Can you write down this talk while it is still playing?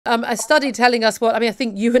A study telling us what, I mean, I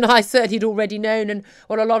think you and I certainly had already known, and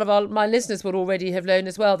what a lot of my listeners would already have known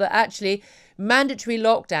as well, that actually mandatory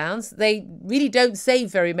lockdowns, they really don't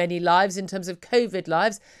save very many lives in terms of COVID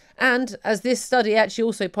lives. And as this study actually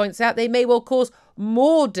also points out, they may well cause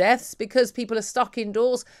more deaths because people are stuck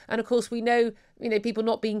indoors. And of course, we know, people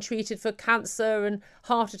not being treated for cancer and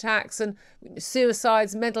heart attacks and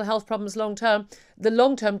suicides, mental health problems long term. The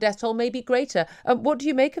long term death toll may be greater. What do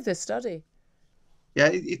you make of this study? Yeah,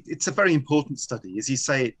 it's a very important study. As you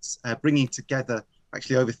say, it's bringing together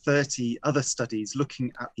actually over 30 other studies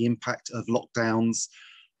looking at the impact of lockdowns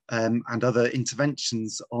and other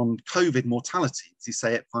interventions on COVID mortality. As you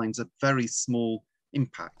say, it finds a very small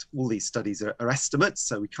impact. All these studies are estimates,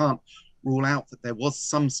 so we can't rule out that there was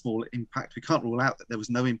some small impact. We can't rule out that there was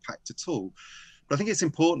no impact at all. But I think it's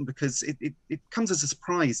important because it comes as a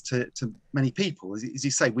surprise to many people. As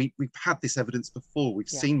you say, we've had this evidence before. We've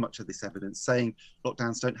seen much of this evidence saying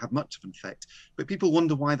lockdowns don't have much of an effect. But people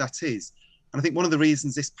wonder why that is. And I think one of the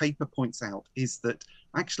reasons this paper points out is that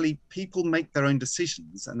actually people make their own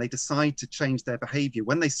decisions and they decide to change their behaviour.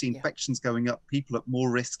 When they see infections going up, people at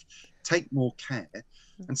more risk take more care.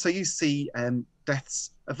 And so you see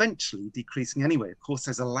deaths eventually decreasing anyway. Of course,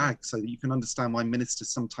 there's a lag, so that you can understand why ministers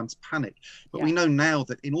sometimes panic. But we know now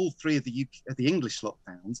that in all three of the English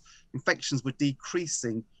lockdowns, infections were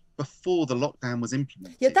decreasing before the lockdown was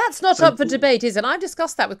implemented. Yeah, that's not up for debate, is it? And I've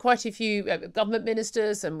discussed that with quite a few government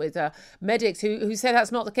ministers and with medics who say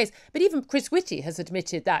that's not the case. But even Chris Whitty has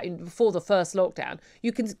admitted that before the first lockdown,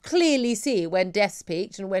 you can clearly see when deaths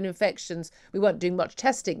peaked and when infections, we weren't doing much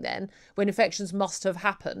testing then, when infections must have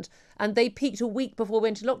happened. And they peaked a week before we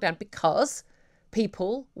went into lockdown because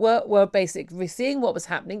people were basically seeing what was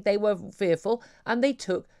happening. They were fearful and they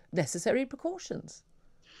took necessary precautions.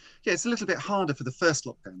 Yeah, it's a little bit harder for the first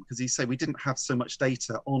lockdown because you say we didn't have so much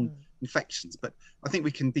data on infections, but I think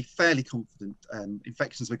we can be fairly confident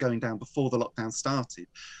infections were going down before the lockdown started.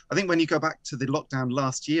 I think when you go back to the lockdown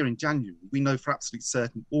last year in January, we know for absolute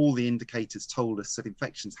certain all the indicators told us that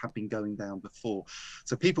infections had been going down before.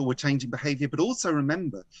 So people were changing behaviour, but also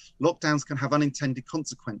remember, lockdowns can have unintended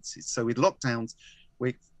consequences. So with lockdowns,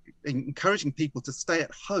 we're encouraging people to stay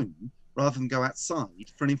at home rather than go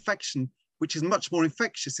outside for an infection which is much more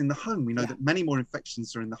infectious in the home. We know that many more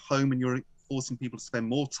infections are in the home, and you're forcing people to spend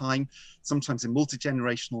more time, sometimes in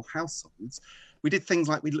multi-generational households. We did things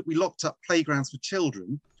like we locked up playgrounds for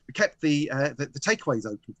children. We kept the takeaways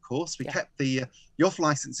open, of course. We kept the off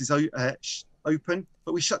licenses open,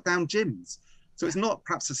 but we shut down gyms. So it's not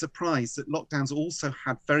perhaps a surprise that lockdowns also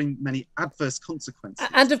had very many adverse consequences.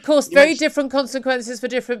 And of course, very different consequences for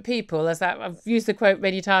different people. As that I've used the quote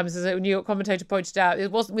many times, as a New York commentator pointed out,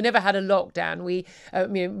 we never had a lockdown. We,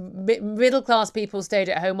 middle class people stayed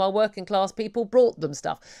at home while working class people brought them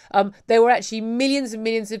stuff. There were actually millions and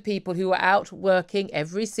millions of people who were out working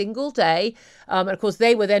every single day. And of course,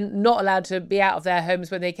 they were then not allowed to be out of their homes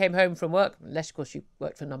when they came home from work, unless of course you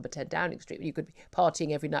worked for number 10 Downing Street. You could be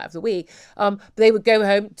partying every night of the week. They would go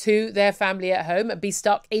home to their family at home and be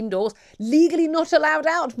stuck indoors, legally not allowed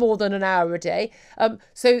out more than an hour a day. And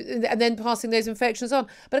then passing those infections on.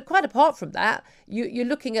 But quite apart from that, you're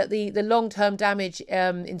looking at the long-term damage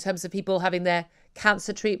in terms of people having their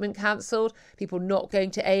cancer treatment cancelled, people not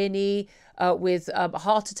going to A&E with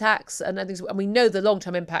heart attacks and things. And we know the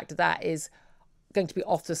long-term impact of that is going to be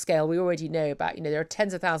off the scale. We already know about, there are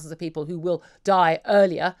tens of thousands of people who will die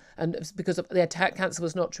earlier and because of their cancer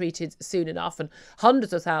was not treated soon enough, and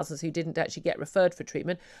hundreds of thousands who didn't actually get referred for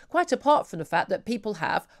treatment, quite apart from the fact that people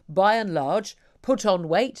have, by and large, put on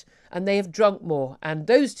weight and they have drunk more. And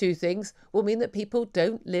those two things will mean that people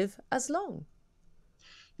don't live as long.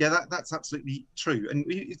 Yeah, that's absolutely true. And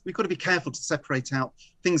we've got to be careful to separate out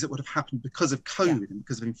things that would have happened because of COVID and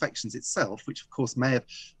because of infections itself, which of course may have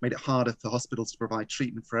made it harder for hospitals to provide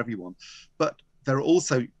treatment for everyone. But there are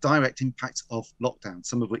also direct impacts of lockdown,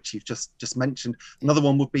 some of which you've just mentioned. Another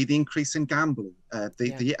one would be the increase in gambling,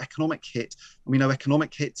 the economic hit. And we know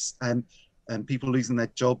economic hits and people losing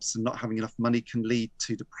their jobs and not having enough money can lead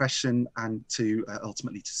to depression and to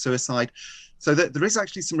ultimately to suicide. So there is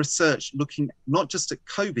actually some research looking not just at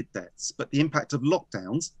COVID deaths, but the impact of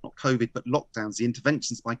lockdowns, not COVID, but lockdowns, the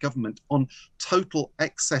interventions by government on total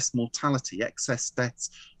excess mortality, excess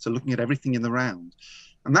deaths. So looking at everything in the round.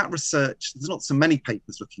 And that research, there's not so many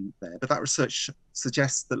papers looking there, but that research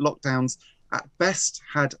suggests that lockdowns at best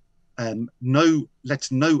had led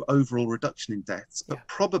to no overall reduction in deaths, but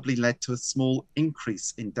probably led to a small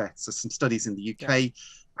increase in deaths. So some studies in the UK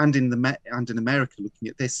and in America looking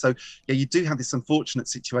at this. So yeah, you do have this unfortunate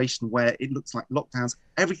situation where it looks like lockdowns,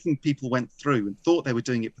 everything people went through and thought they were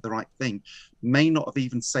doing it for the right thing, may not have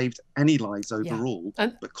even saved any lives overall,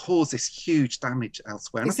 but caused this huge damage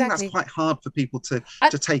elsewhere. And I think that's quite hard for people to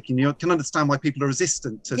take. And you can understand why people are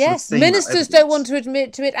resistant to yes, sort of ministers don't want to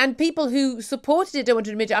admit to it, and people who supported it don't want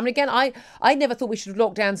to admit to it. I mean, again, I never thought we should have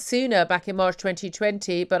locked down sooner back in March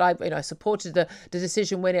 2020, but I supported the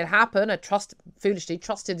decision when it happened. I foolishly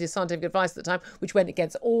trusted the scientific advice at the time, which went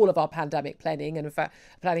against all of our pandemic planning and, in fact,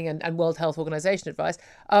 and World Health Organization advice.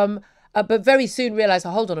 But very soon realised,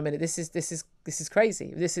 hold on a minute, this is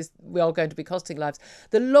crazy. We are going to be costing lives.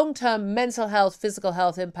 The long-term mental health, physical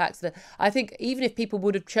health impacts that I think even if people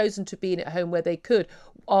would have chosen to be at home where they could,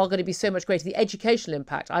 are going to be so much greater. The educational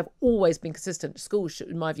impact, I've always been consistent. Schools,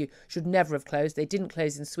 in my view, should never have closed. They didn't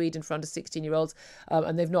close in Sweden for under 16-year-olds,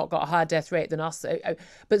 and they've not got a higher death rate than us.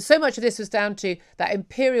 But so much of this was down to that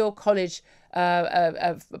Imperial College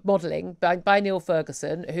modelling by Neil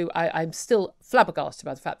Ferguson, who I'm still flabbergasted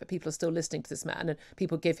by the fact that people are still listening to this man and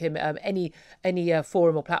people give him any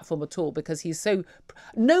forum or platform at all, because he's so,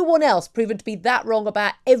 no one else proven to be that wrong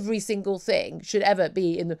about every single thing should ever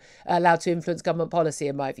be allowed to influence government policy,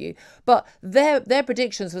 in my view. But their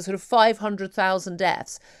predictions were sort of 500,000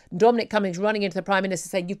 deaths. Dominic Cummings running into the Prime Minister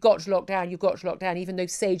saying, you've got to lock down, even though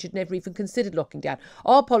Sage had never even considered locking down.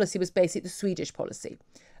 Our policy was basically the Swedish policy.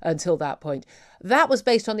 Until that point, that was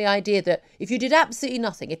based on the idea that if you did absolutely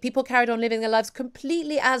nothing, if people carried on living their lives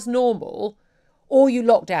completely as normal, or you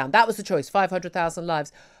locked down, that was the choice, 500,000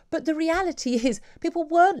 lives. But the reality is people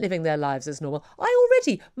weren't living their lives as normal.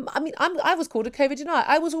 I was called a COVID denier.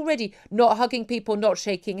 I was already not hugging people, not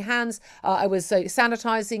shaking hands. I was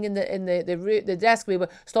sanitising in the desk. We were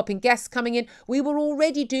stopping guests coming in. We were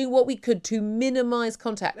already doing what we could to minimise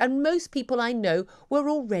contact. And most people I know were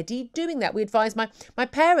already doing that. We advised my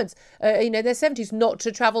parents, in their 70s, not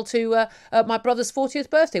to travel to my brother's 40th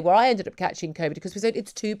birthday, where I ended up catching COVID, because we said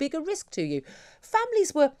it's too big a risk to you.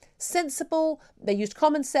 Families were sensible. They used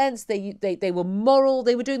common sense. They were moral.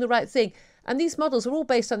 They were doing the right thing. And these models are all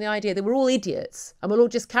based on the idea that we're all idiots and we'll all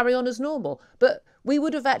just carry on as normal. But we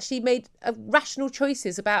would have actually made rational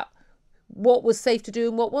choices about what was safe to do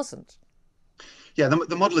and what wasn't. Yeah, the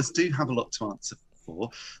modelers do have a lot to answer for.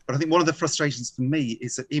 But I think one of the frustrations for me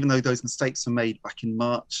is that even though those mistakes were made back in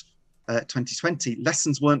March 2020,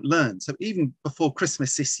 lessons weren't learned. So even before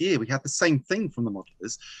Christmas this year, we had the same thing from the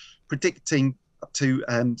modelers, predicting up to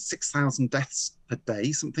 6,000 deaths per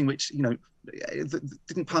day, something which,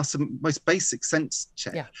 didn't pass the most basic sense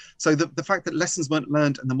check. Yeah. So the fact that lessons weren't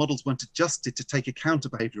learned and the models weren't adjusted to take account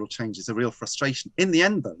of behavioural change is a real frustration. In the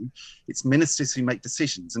end, though, it's ministers who make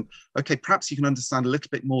decisions. And okay, perhaps you can understand a little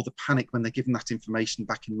bit more the panic when they're given that information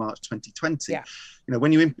back in March 2020. Yeah.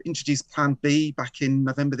 When you introduced Plan B back in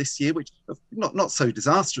November this year, which not so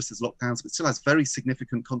disastrous as lockdowns, but still has very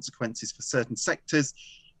significant consequences for certain sectors,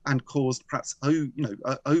 and caused perhaps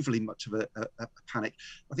overly much of a panic.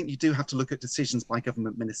 I think you do have to look at decisions by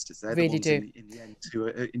government ministers. They're really the ones in the end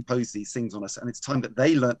to impose these things on us. And it's time that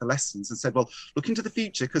they learnt the lessons and said, well, look into the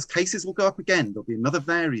future, because cases will go up again. There'll be another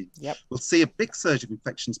variant. Yep. We'll see a big surge of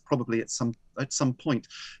infections probably at some point.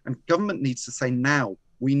 And government needs to say now,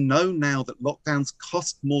 we know now that lockdowns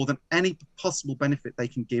cost more than any possible benefit they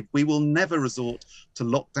can give. We will never resort to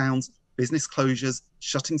lockdowns, business closures,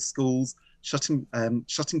 shutting schools, shutting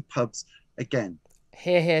pubs again.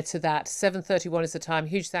 Hear to that. 7:31 is the time.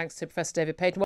 Huge thanks to Professor David Paton.